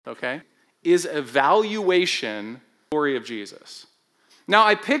okay, is evaluation of the glory of Jesus. Now,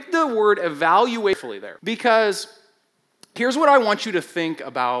 I picked the word evaluate there because here's what I want you to think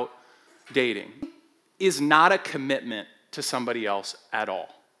about dating. Is not a commitment to somebody else at all.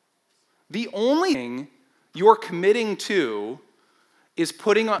 The only thing you're committing to is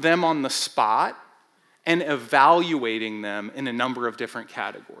putting them on the spot and evaluating them in a number of different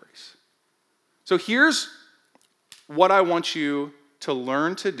categories. So here's what I want you to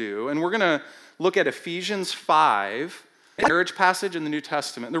learn to do, and we're going to look at Ephesians 5, a marriage passage in the New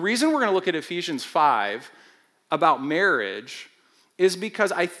Testament. The reason we're going to look at Ephesians 5 about marriage is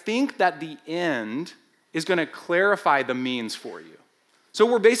because I think that the end is going to clarify the means for you. So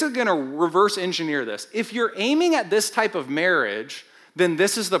we're basically going to reverse engineer this. If you're aiming at this type of marriage, then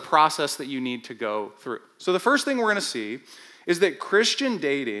this is the process that you need to go through. So the first thing we're going to see is that Christian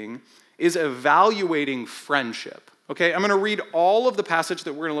dating is evaluating friendship. Okay, I'm going to read all of the passage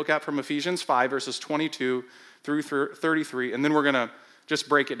that we're going to look at from Ephesians 5, verses 22 through 33, and then we're going to just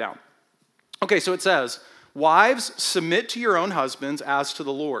break it down. Okay, so it says, "Wives, submit to your own husbands as to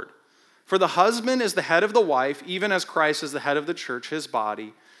the Lord. For the husband is the head of the wife, even as Christ is the head of the church, his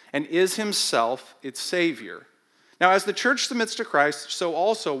body, and is himself its Savior. Now, as the church submits to Christ, so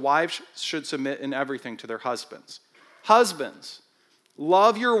also wives should submit in everything to their husbands. Husbands,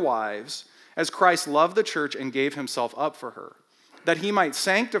 love your wives as Christ loved the church and gave himself up for her, that he might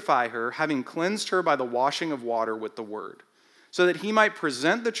sanctify her, having cleansed her by the washing of water with the word, so that he might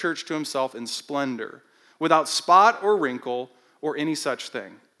present the church to himself in splendor, without spot or wrinkle or any such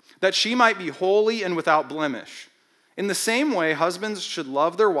thing, that she might be holy and without blemish. In the same way, husbands should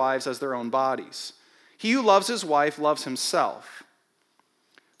love their wives as their own bodies. He who loves his wife loves himself.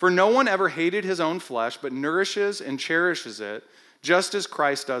 For no one ever hated his own flesh, but nourishes and cherishes it, just as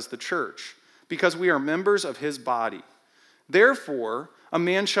Christ does the church, because we are members of his body. Therefore, a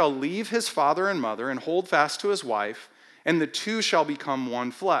man shall leave his father and mother and hold fast to his wife, and the two shall become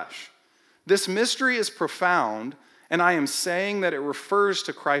one flesh. This mystery is profound, and I am saying that it refers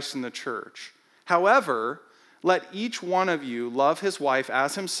to Christ and the church. However, let each one of you love his wife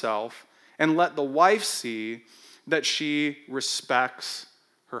as himself, and let the wife see that she respects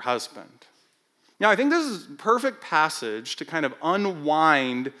her husband." Now, I think this is a perfect passage to kind of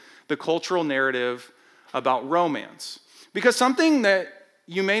unwind the cultural narrative about romance. Because something that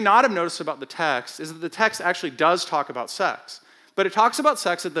you may not have noticed about the text is that the text actually does talk about sex. But it talks about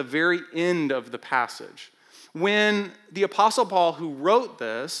sex at the very end of the passage. When the Apostle Paul, who wrote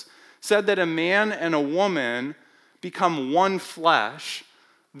this, said that a man and a woman become one flesh,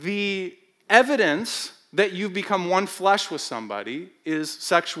 the evidence that you've become one flesh with somebody is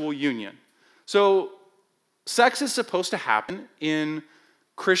sexual union. So sex is supposed to happen in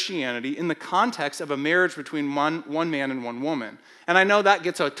Christianity in the context of a marriage between one man and one woman. And I know that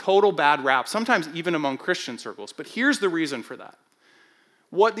gets a total bad rap, sometimes even among Christian circles, but here's the reason for that.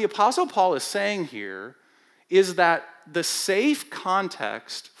 What the Apostle Paul is saying here is that the safe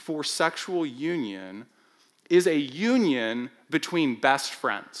context for sexual union is a union between best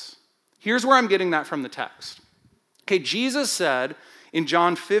friends. Here's where I'm getting that from the text. Okay, Jesus said in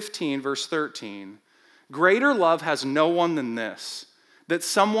John 15, verse 13, "Greater love has no one than this, that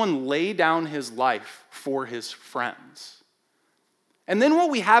someone lay down his life for his friends." And then what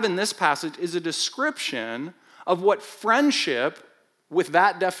we have in this passage is a description of what friendship, with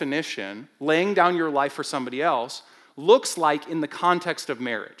that definition, laying down your life for somebody else, looks like in the context of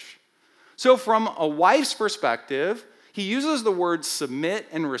marriage. So from a wife's perspective, he uses the word submit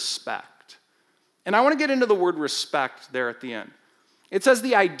and respect. And I want to get into the word respect there at the end. It says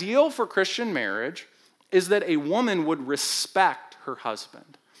the ideal for Christian marriage is that a woman would respect her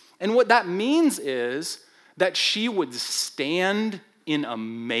husband. And what that means is that she would stand in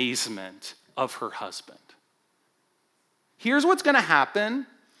amazement of her husband. Here's what's going to happen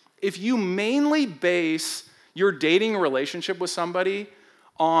if you mainly base your dating relationship with somebody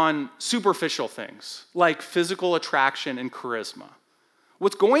on superficial things like physical attraction and charisma.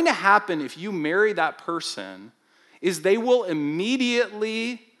 What's going to happen if you marry that person is they will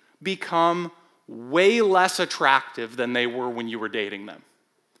immediately become way less attractive than they were when you were dating them.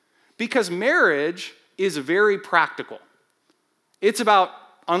 Because marriage is very practical. It's about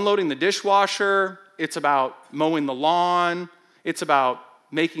unloading the dishwasher, it's about mowing the lawn, it's about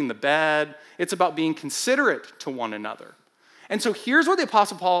making the bed, it's about being considerate to one another. And so here's what the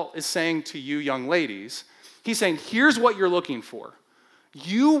Apostle Paul is saying to you young ladies. He's saying, here's what you're looking for.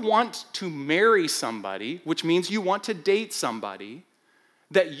 You want to marry somebody, which means you want to date somebody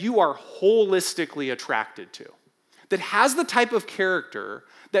that you are holistically attracted to, that has the type of character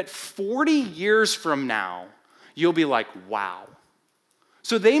that 40 years from now, you'll be like, wow,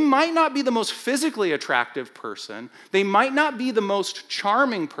 So they might not be the most physically attractive person. They might not be the most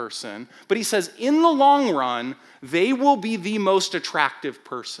charming person. But he says, in the long run, they will be the most attractive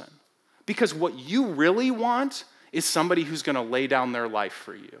person. Because what you really want is somebody who's going to lay down their life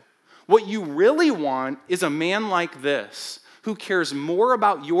for you. What you really want is a man like this, who cares more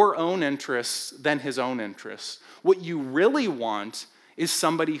about your own interests than his own interests. What you really want is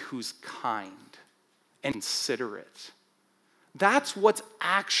somebody who's kind and considerate. That's what's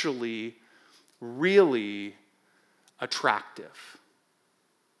actually really attractive.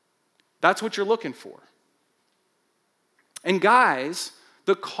 That's what you're looking for. And guys,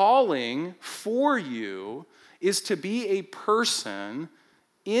 the calling for you is to be a person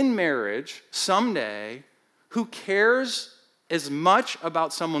in marriage someday who cares as much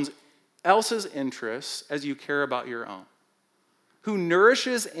about someone else's interests as you care about your own. Who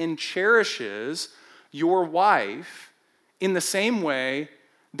nourishes and cherishes your wife in the same way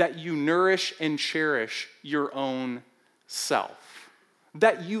that you nourish and cherish your own self.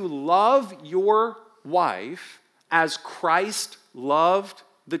 That you love your wife as Christ loved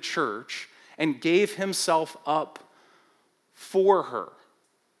the church and gave himself up for her.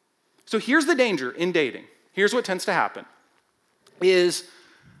 So here's the danger in dating. Here's what tends to happen, is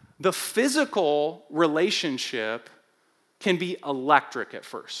the physical relationship can be electric at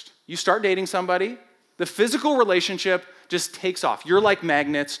first. You start dating somebody, the physical relationship just takes off. You're like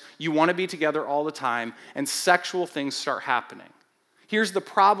magnets. You want to be together all the time, and sexual things start happening. Here's the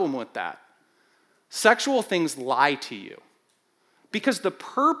problem with that. Sexual things lie to you. Because the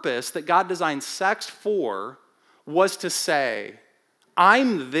purpose that God designed sex for was to say,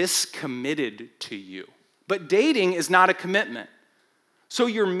 I'm this committed to you. But dating is not a commitment. So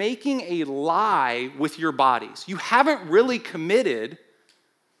you're making a lie with your bodies. You haven't really committed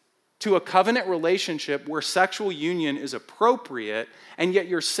to a covenant relationship where sexual union is appropriate, and yet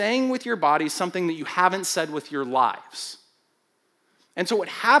you're saying with your body something that you haven't said with your lives. And so what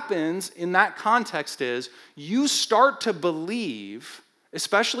happens in that context is you start to believe,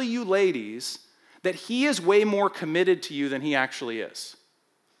 especially you ladies, that he is way more committed to you than he actually is.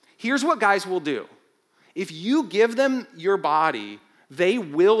 Here's what guys will do. If you give them your body, they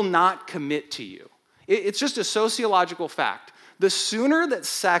will not commit to you. It's just a sociological fact. The sooner that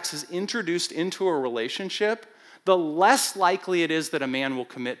sex is introduced into a relationship, the less likely it is that a man will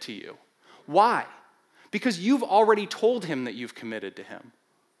commit to you. Why? Because you've already told him that you've committed to him.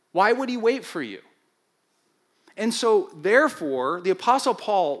 Why would he wait for you? And so, therefore, the Apostle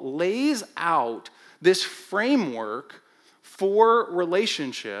Paul lays out this framework for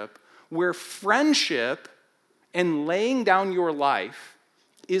relationship where friendship and laying down your life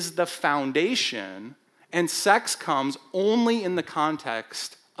is the foundation, and sex comes only in the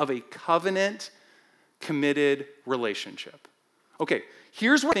context of a covenant, committed relationship. Okay,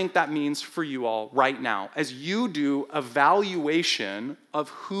 here's what I think that means for you all right now as you do evaluation of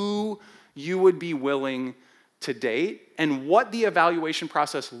who you would be willing to date and what the evaluation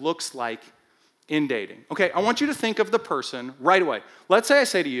process looks like in dating. Okay, I want you to think of the person right away. Let's say I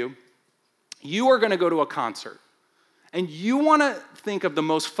say to you, you are going to go to a concert, and you want to think of the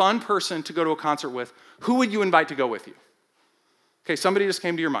most fun person to go to a concert with. Who would you invite to go with you? Okay, somebody just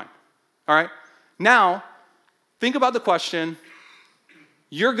came to your mind. All right, now think about the question.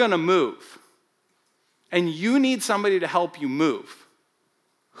 You're going to move, and you need somebody to help you move.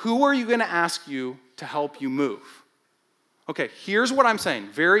 Who are you going to ask you to help you move? Okay, here's what I'm saying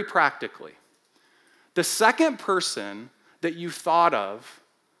very practically. The second person that you thought of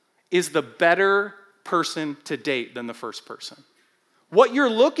is the better person to date than the first person. What you're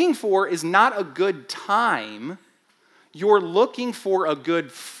looking for is not a good time. You're looking for a good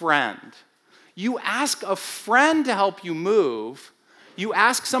friend. You ask a friend to help you move. You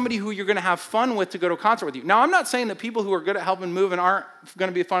ask somebody who you're going to have fun with to go to a concert with you. Now, I'm not saying that people who are good at helping move and aren't going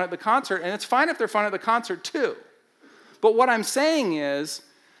to be fun at the concert, and it's fine if they're fun at the concert too. But what I'm saying is,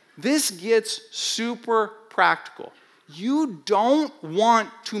 this gets super practical. You don't want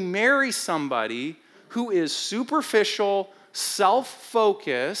to marry somebody who is superficial,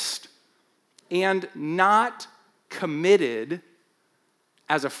 self-focused, and not committed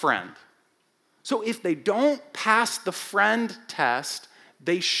as a friend. So if they don't pass the friend test,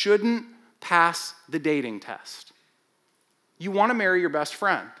 they shouldn't pass the dating test. You want to marry your best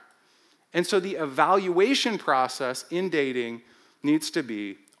friend. And so the evaluation process in dating needs to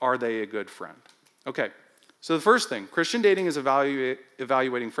be, are they a good friend? Okay, so the first thing, Christian dating is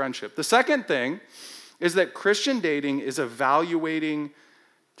evaluating friendship. The second thing is that Christian dating is evaluating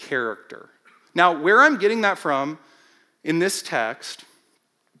character. Now, where I'm getting that from in this text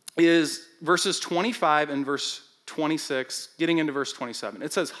is verses 25 and verse 26, getting into verse 27.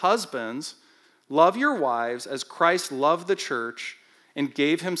 It says, "Husbands, love your wives as Christ loved the church and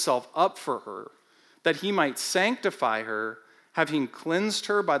gave himself up for her, that he might sanctify her, having cleansed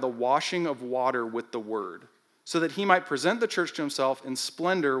her by the washing of water with the word, so that he might present the church to himself in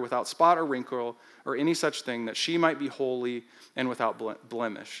splendor, without spot or wrinkle or any such thing, that she might be holy and without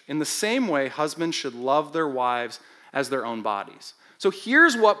blemish. In the same way, husbands should love their wives as their own bodies." So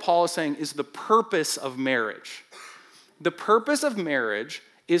here's what Paul is saying is the purpose of marriage. The purpose of marriage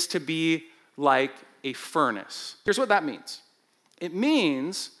is to be like a furnace. Here's what that means. It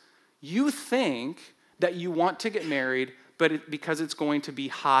means you think that you want to get married, but because it's going to be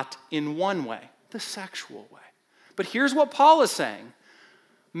hot in one way, the sexual way. But here's what Paul is saying.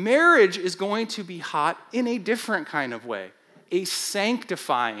 Marriage is going to be hot in a different kind of way, a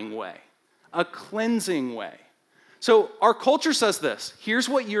sanctifying way, a cleansing way. So our culture says this. Here's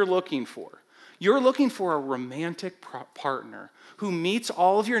what you're looking for. You're looking for a romantic partner who meets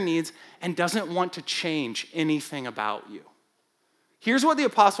all of your needs and doesn't want to change anything about you. Here's what the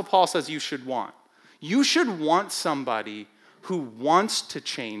Apostle Paul says you should want. You should want somebody who wants to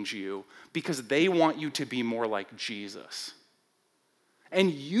change you because they want you to be more like Jesus.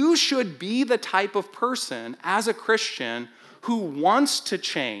 And you should be the type of person as a Christian who wants to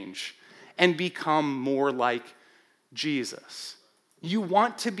change and become more like Jesus. You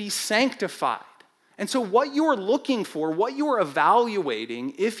want to be sanctified. And so what you're looking for, what you're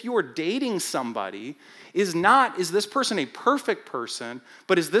evaluating if you're dating somebody is not, is this person a perfect person,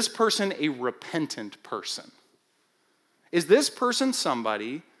 but is this person a repentant person? Is this person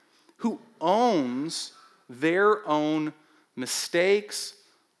somebody who owns their own mistakes,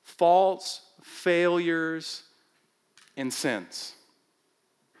 faults, failures, and sins?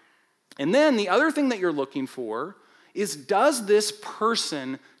 And then the other thing that you're looking for is, does this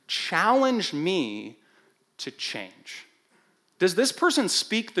person challenge me to change? Does this person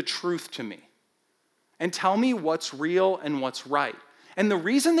speak the truth to me and tell me what's real and what's right? And the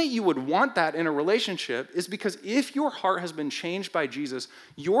reason that you would want that in a relationship is because if your heart has been changed by Jesus,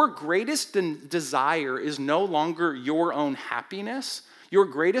 your greatest desire is no longer your own happiness. Your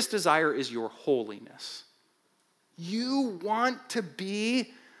greatest desire is your holiness. You want to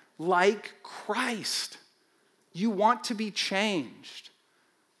be like Christ. You want to be changed.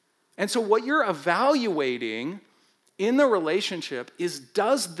 And so what you're evaluating in the relationship is,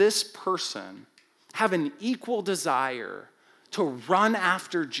 does this person have an equal desire to run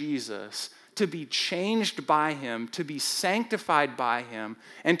after Jesus, to be changed by him, to be sanctified by him,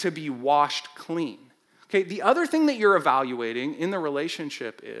 and to be washed clean? Okay, the other thing that you're evaluating in the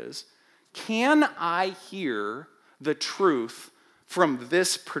relationship is, can I hear the truth from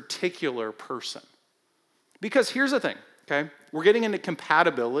this particular person? Because here's the thing, okay? We're getting into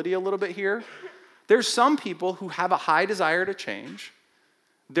compatibility a little bit here. There's some people who have a high desire to change.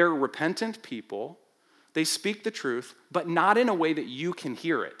 They're repentant people. They speak the truth, but not in a way that you can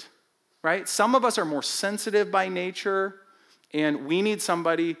hear it, right? Some of us are more sensitive by nature, and we need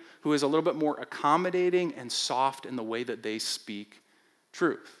somebody who is a little bit more accommodating and soft in the way that they speak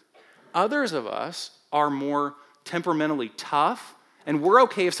truth. Others of us are more temperamentally tough, and we're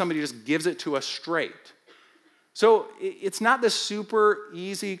okay if somebody just gives it to us straight. So it's not this super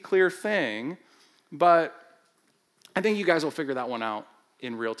easy, clear thing, but I think you guys will figure that one out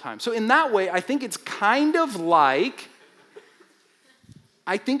in real time. So in that way, I think it's kind of like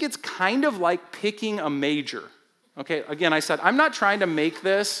picking a major. Okay, again, I said, I'm not trying to make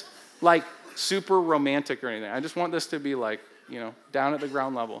this like super romantic or anything. I just want this to be like, down at the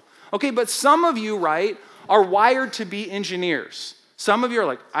ground level. Okay, but some of you, right, are wired to be engineers. Some of you are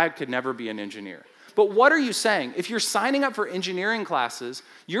like, I could never be an engineer. But what are you saying? If you're signing up for engineering classes,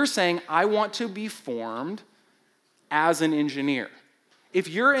 you're saying, I want to be formed as an engineer. If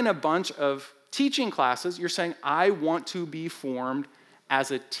you're in a bunch of teaching classes, you're saying, I want to be formed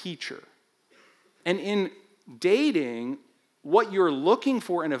as a teacher. And in dating, what you're looking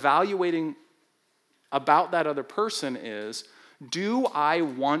for and evaluating about that other person is, do I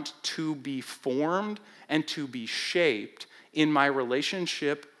want to be formed and to be shaped in my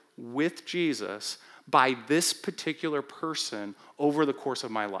relationship with Jesus by this particular person over the course of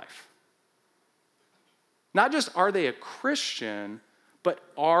my life? Not just are they a Christian, but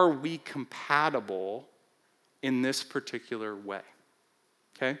are we compatible in this particular way?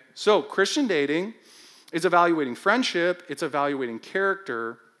 Okay? So Christian dating is evaluating friendship, it's evaluating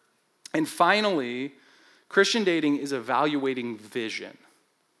character, and finally, Christian dating is evaluating vision.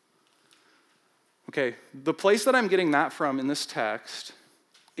 Okay, the place that I'm getting that from in this text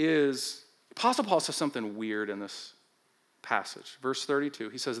is Apostle Paul says something weird in this passage. Verse 32,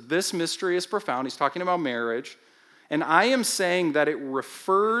 he says, this mystery is profound. He's talking about marriage. And I am saying that it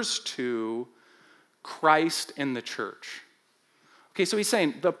refers to Christ and the church. Okay, so he's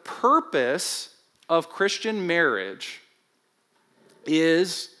saying the purpose of Christian marriage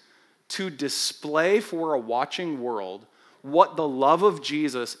is to display for a watching world what the love of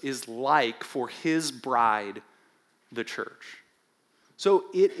Jesus is like for his bride, the church. So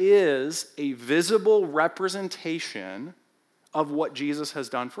it is a visible representation of what Jesus has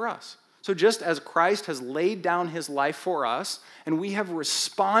done for us. So just as Christ has laid down his life for us, and we have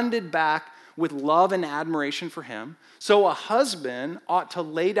responded back with love and admiration for him, so a husband ought to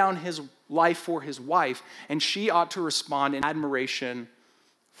lay down his life for his wife, and she ought to respond in admiration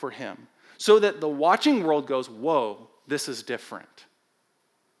for him. So that the watching world goes, whoa, this is different.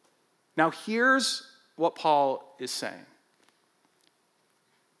 Now here's what Paul is saying.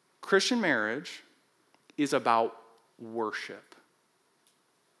 Christian marriage is about worship.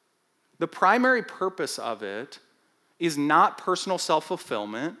 The primary purpose of it is not personal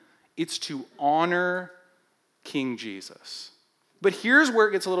self-fulfillment, it's to honor King Jesus. But here's where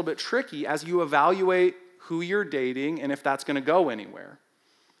it gets a little bit tricky as you evaluate who you're dating and if that's going to go anywhere.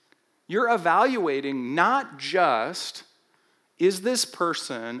 You're evaluating not just, is this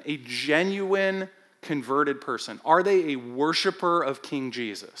person a genuine converted person? Are they a worshiper of King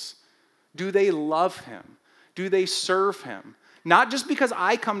Jesus? Do they love him? Do they serve him? Not just because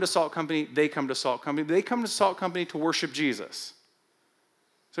I come to Salt Company, they come to Salt Company. They come to Salt Company to worship Jesus.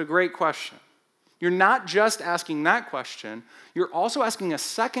 It's a great question. You're not just asking that question, you're also asking a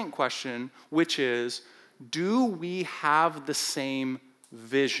second question, which is, do we have the same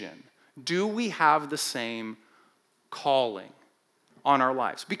vision? Do we have the same calling on our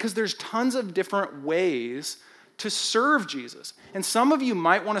lives? Because there's tons of different ways to serve Jesus. And some of you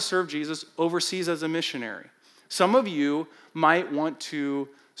might want to serve Jesus overseas as a missionary. Some of you might want to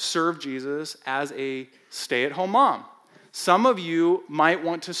serve Jesus as a stay-at-home mom. Some of you might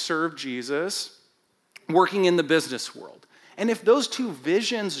want to serve Jesus working in the business world. And if those two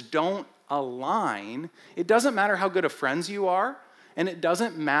visions don't align, it doesn't matter how good of friends you are, and it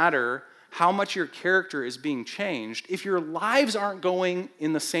doesn't matter how much your character is being changed. If your lives aren't going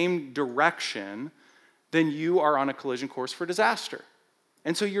in the same direction, then you are on a collision course for disaster.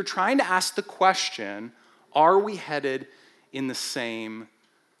 And so you're trying to ask the question, are we headed in the same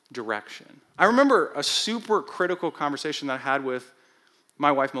direction? I remember a super critical conversation that I had with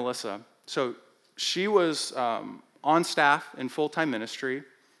my wife, Melissa. So she was on staff in full-time ministry.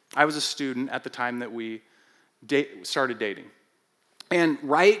 I was a student at the time that we started dating. And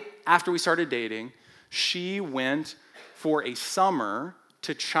right after we started dating, she went for a summer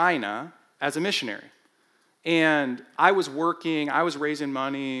to China as a missionary. And I was working, I was raising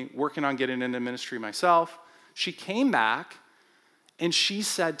money, working on getting into ministry myself. She came back and she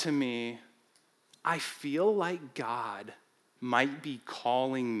said to me, I feel like God might be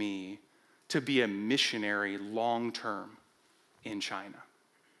calling me to be a missionary long-term in China.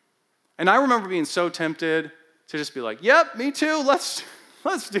 And I remember being so tempted to just be like, yep, me too, let's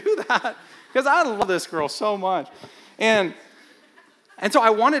do that. Because I love this girl so much. And so I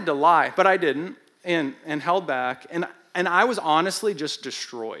wanted to lie, but I didn't, and held back. And I was honestly just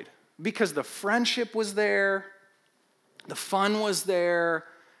destroyed. Because the friendship was there, the fun was there,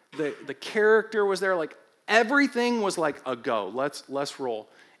 the character was there, like everything was like a go, let's roll.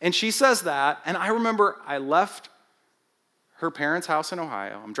 And she says that, and I remember I left her parents' house in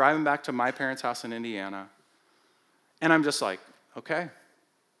Ohio. I'm driving back to my parents' house in Indiana. And I'm just like, okay,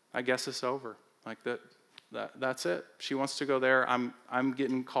 I guess it's over. Like that's it. She wants to go there. I'm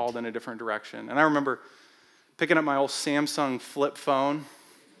getting called in a different direction. And I remember picking up my old Samsung flip phone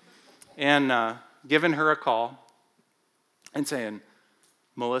and giving her a call and saying,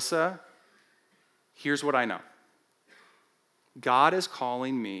 Melissa, here's what I know. God is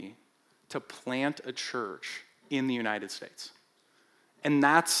calling me to plant a church in the United States. And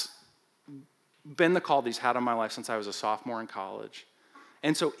that's been the call that he's had on my life since I was a sophomore in college.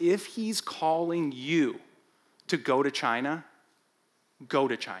 And so if he's calling you to go to China, go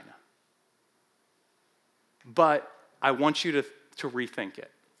to China. But I want you to rethink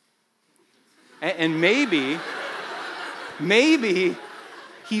it. And maybe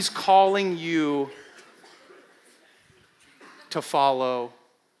he's calling you to follow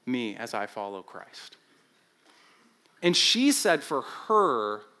me as I follow Christ. And she said for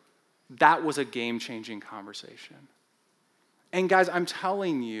her, that was a game-changing conversation. And guys, I'm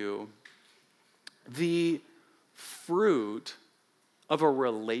telling you, the fruit of a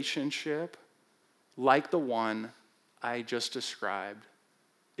relationship like the one I just described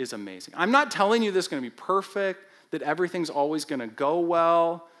is amazing. I'm not telling you this is going to be perfect, that everything's always going to go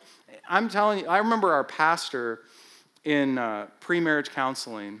well. I'm telling you, I remember our pastor in pre-marriage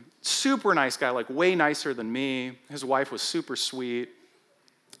counseling. Super nice guy, like way nicer than me. His wife was super sweet.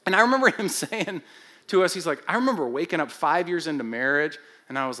 And I remember him saying to us, he's like, I remember waking up 5 years into marriage,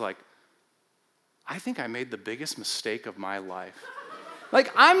 and I was like, I think I made the biggest mistake of my life.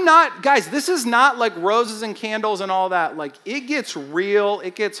 Like, guys, this is not like roses and candles and all that. Like, it gets real,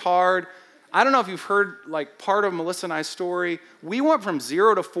 it gets hard. I don't know if you've heard like part of Melissa and I's story. We went from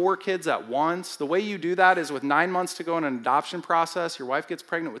 0 to 4 kids at once. The way you do that is with 9 months to go in an adoption process. Your wife gets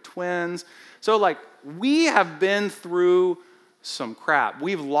pregnant with twins. So like, we have been through some crap.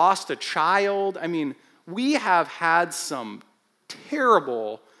 We've lost a child. I mean, we have had some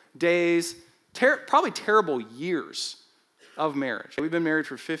terrible days, probably terrible years of marriage. We've been married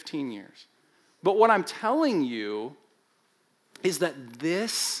for 15 years. But what I'm telling you is that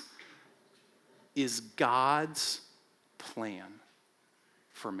this is God's plan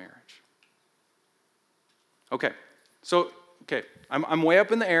for marriage. Okay, I'm way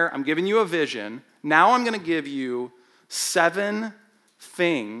up in the air. I'm giving you a vision. Now I'm going to give you 7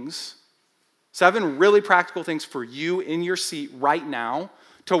 things, 7 really practical things for you in your seat right now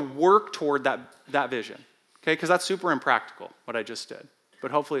to work toward that vision. Okay, because that's super impractical, what I just did. But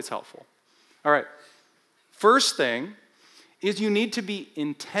hopefully it's helpful. All right, first thing is you need to be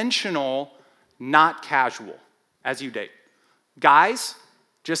intentional, not casual, as you date. Guys,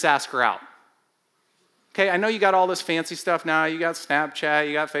 just ask her out. Okay, I know you got all this fancy stuff now. You got Snapchat,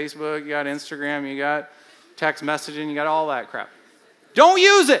 you got Facebook, you got Instagram, you got text messaging, you got all that crap. Don't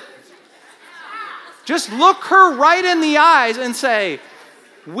use it. Just look her right in the eyes and say,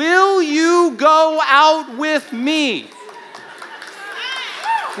 will you go out with me?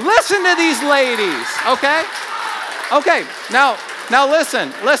 Listen to these ladies, okay? Okay, now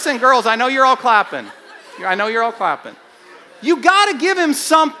listen, girls, I know you're all clapping. You gotta give him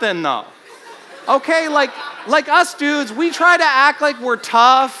something though. Okay, like us dudes, we try to act like we're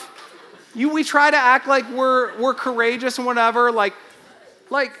tough. We try to act like we're courageous and whatever. Like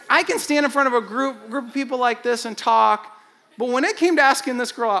I can stand in front of a group of people like this and talk, but when it came to asking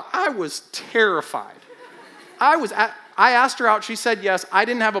this girl out, I was terrified. I asked her out, she said yes. I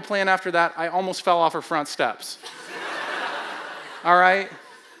didn't have a plan after that. I almost fell off her front steps. All right?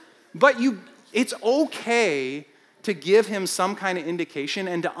 But it's okay to give him some kind of indication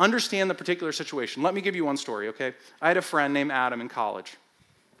and to understand the particular situation. Let me give you one story, okay? I had a friend named Adam in college.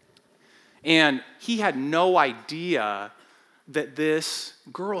 And he had no idea that this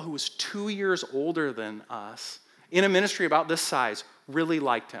girl who was 2 years older than us, in a ministry about this size, really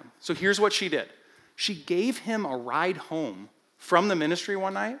liked him. So here's what she did. She gave him a ride home from the ministry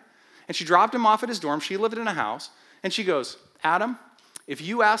one night, and she dropped him off at his dorm. She lived in a house, and she goes, Adam, if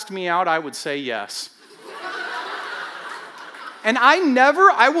you asked me out, I would say yes. And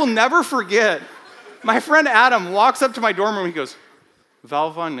I will never forget, my friend Adam walks up to my dorm room, he goes,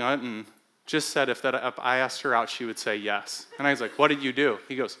 Val Von Nutten just said if I asked her out, she would say yes. And I was like, what did you do?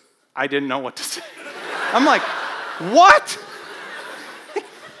 He goes, I didn't know what to say. I'm like, what?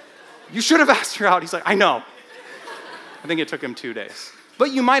 You should have asked her out. He's like, I know. I think it took him 2 days.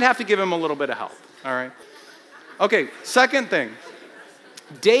 But you might have to give him a little bit of help, all right? Okay, second thing.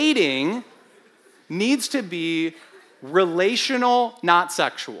 Dating needs to be relational, not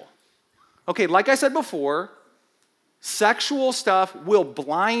sexual. Okay, like I said before, sexual stuff will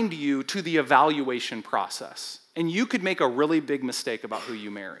blind you to the evaluation process. And you could make a really big mistake about who you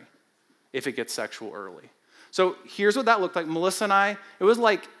marry if it gets sexual early. So here's what that looked like. Melissa and I, it was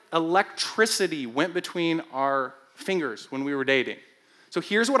like electricity went between our fingers when we were dating. So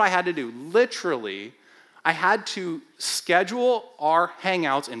here's what I had to do. Literally, I had to schedule our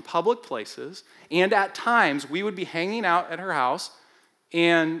hangouts in public places, and at times we would be hanging out at her house,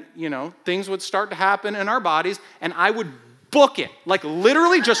 and things would start to happen in our bodies, and I would book it, like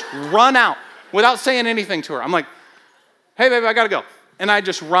literally just run out without saying anything to her. I'm like, hey baby, I gotta go. And I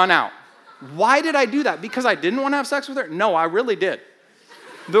just run out. Why did I do that? Because I didn't want to have sex with her? No, I really did.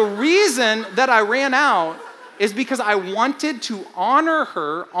 The reason that I ran out is because I wanted to honor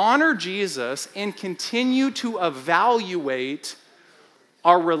her, honor Jesus, and continue to evaluate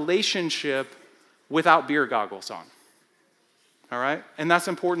our relationship without beer goggles on. All right? And that's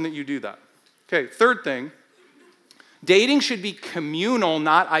important that you do that. Okay, third thing, dating should be communal,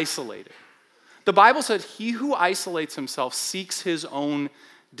 not isolated. The Bible said, he who isolates himself seeks his own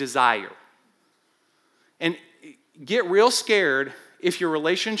desire. And get real scared if your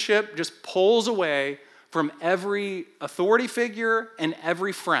relationship just pulls away from every authority figure and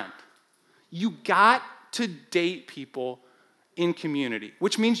every friend. You got to date people in community,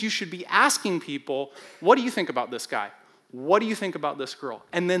 which means you should be asking people, what do you think about this guy? What do you think about this girl?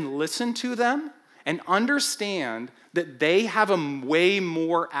 And then listen to them and understand that they have a way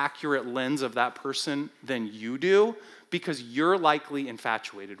more accurate lens of that person than you do because you're likely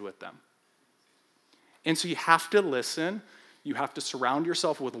infatuated with them. And so you have to listen. You have to surround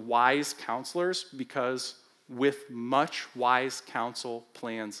yourself with wise counselors because with much wise counsel,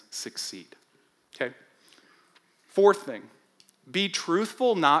 plans succeed. Okay? Fourth thing, be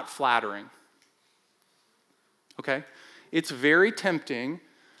truthful, not flattering. Okay? It's very tempting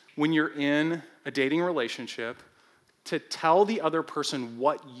when you're in a dating relationship to tell the other person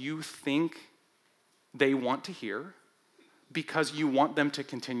what you think they want to hear because you want them to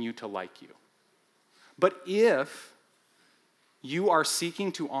continue to like you. But if you are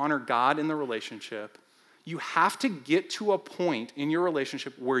seeking to honor God in the relationship, you have to get to a point in your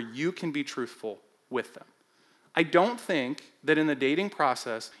relationship where you can be truthful with them. I don't think that in the dating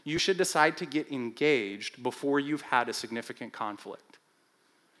process, you should decide to get engaged before you've had a significant conflict.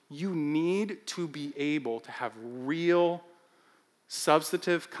 You need to be able to have real,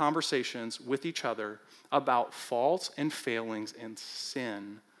 substantive conversations with each other about faults and failings and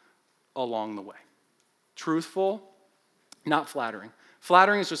sin along the way. Truthful, not flattering.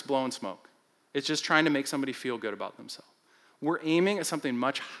 Flattering is just blowing smoke. It's just trying to make somebody feel good about themselves. We're aiming at something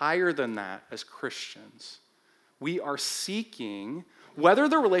much higher than that as Christians. We are seeking, whether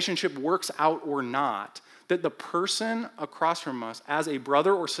the relationship works out or not, that the person across from us, as a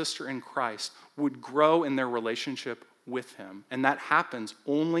brother or sister in Christ, would grow in their relationship with him. And that happens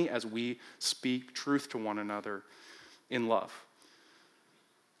only as we speak truth to one another in love.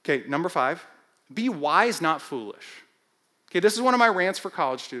 Okay, number 5, be wise, not foolish. Okay, this is one of my rants for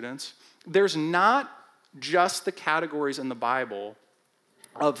college students. There's not just the categories in the Bible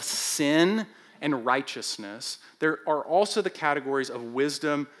of sin and righteousness. There are also the categories of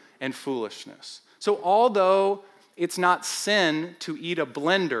wisdom and foolishness. So although it's not sin to eat a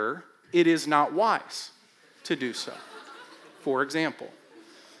blender, it is not wise to do so, for example.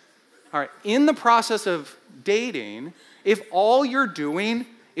 All right, in the process of dating, if all you're doing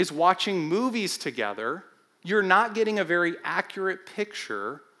is watching movies together, you're not getting a very accurate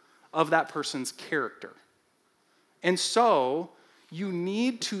picture of that person's character. And so you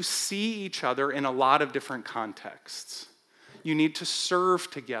need to see each other in a lot of different contexts. You need to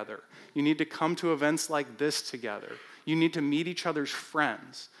serve together. You need to come to events like this together. You need to meet each other's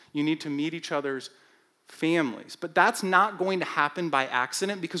friends. You need to meet each other's families. But that's not going to happen by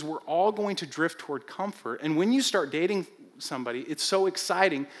accident because we're all going to drift toward comfort. And when you start dating somebody, it's so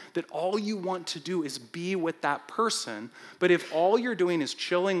exciting that all you want to do is be with that person. But if all you're doing is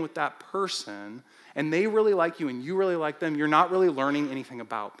chilling with that person and they really like you and you really like them, you're not really learning anything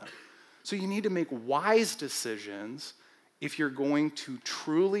about them. So you need to make wise decisions if you're going to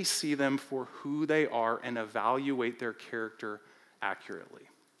truly see them for who they are and evaluate their character accurately.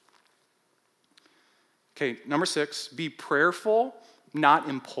 Okay, number 6, be prayerful, not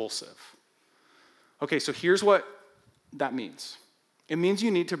impulsive. Okay, so here's what that means. It means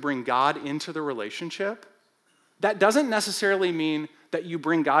you need to bring God into the relationship. That doesn't necessarily mean that you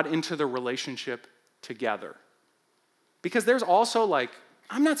bring God into the relationship together. Because there's also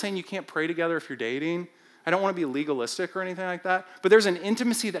I'm not saying you can't pray together if you're dating. I don't want to be legalistic or anything like that. But there's an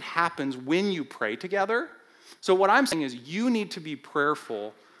intimacy that happens when you pray together. So what I'm saying is you need to be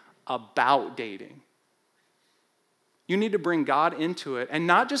prayerful about dating. You need to bring God into it and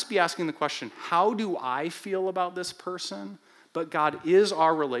not just be asking the question, how do I feel about this person? But God, is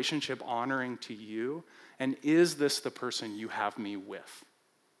our relationship honoring to you? And is this the person you have me with?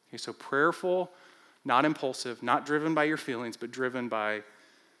 Okay, so prayerful, not impulsive, not driven by your feelings, but driven by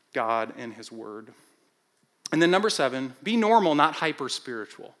God and his word. And then number 7, be normal, not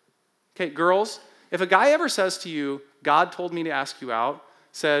hyper-spiritual. Okay, girls, if a guy ever says to you, God told me to ask you out,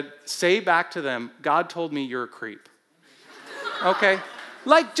 say back to them, God told me you're a creep. Okay?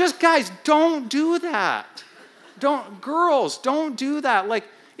 Just guys, don't do that. Girls, don't do that.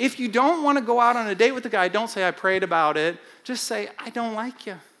 If you don't want to go out on a date with a guy, don't say, I prayed about it. Just say, I don't like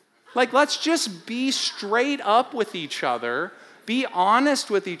you. Let's just be straight up with each other, be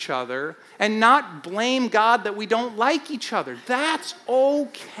honest with each other, and not blame God that we don't like each other. That's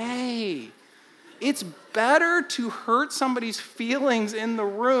okay. It's better to hurt somebody's feelings in the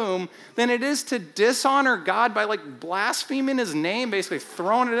room than it is to dishonor God by blaspheming his name, basically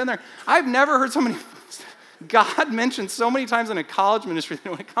throwing it in there. I've never heard somebody, God mentioned so many times in a college ministry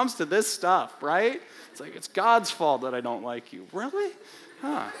when it comes to this stuff, right? It's God's fault that I don't like you. Really?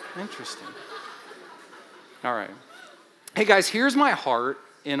 Huh, interesting. All right. Hey guys, here's my heart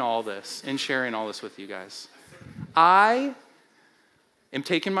in all this, in sharing all this with you guys. I am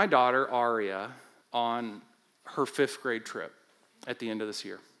taking my daughter, Aria, on her 5th grade trip at the end of this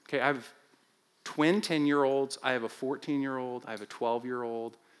year. Okay, twin 10-year-olds. I have a 14-year-old, I have a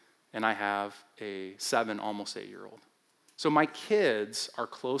 12-year-old, and I have a 7, almost 8-year-old. So my kids are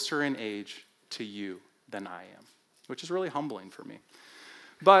closer in age to you than I am, which is really humbling for me.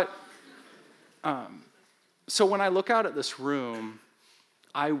 But, so when I look out at this room,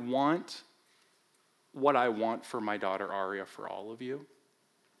 I want what I want for my daughter Aria for all of you.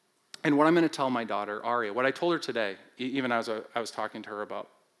 And what I'm going to tell my daughter Aria, what I told her today, even as I was talking to her about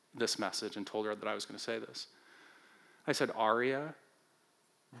this message and told her that I was going to say this, I said, Aria,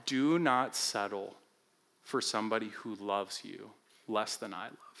 do not settle for somebody who loves you less than I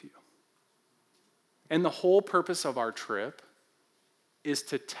love you. And the whole purpose of our trip is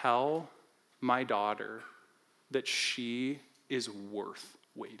to tell my daughter that she is worth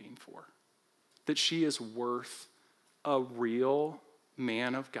waiting for, that she is worth a real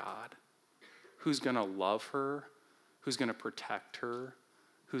man of God who's going to love her, who's going to protect her,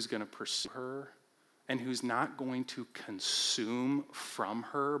 who's going to pursue her, and who's not going to consume from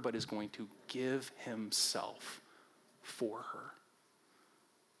her, but is going to give himself for her.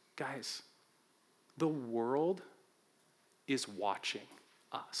 Guys, the world is watching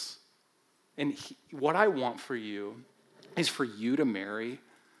us. And what I want for you is for you to marry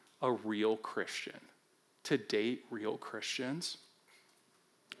a real Christian, to date real Christians,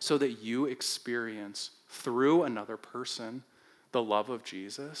 so that you experience through another person the love of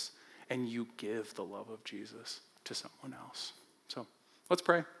Jesus, and you give the love of Jesus to someone else. So let's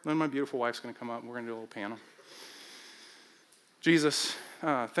pray. Then my beautiful wife's going to come up, and we're going to do a little panel. Jesus,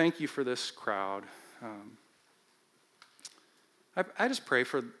 thank you for this crowd. I just pray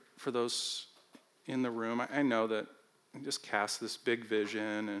for those in the room. I know that I just cast this big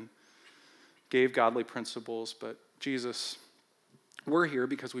vision and gave godly principles, but Jesus, we're here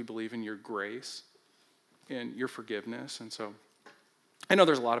because we believe in your grace and your forgiveness. And so I know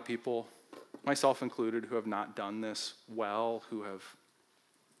there's a lot of people, myself included, who have not done this well, who have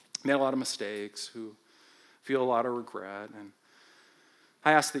made a lot of mistakes, who feel a lot of regret. And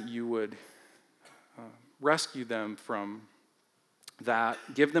I ask that you would rescue them from that,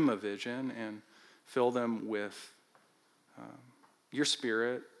 give them a vision, and fill them with your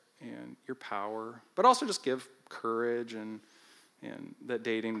spirit and your power, but also just give courage and that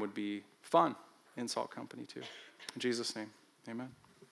dating would be fun in Salt Company too. In Jesus' name, amen.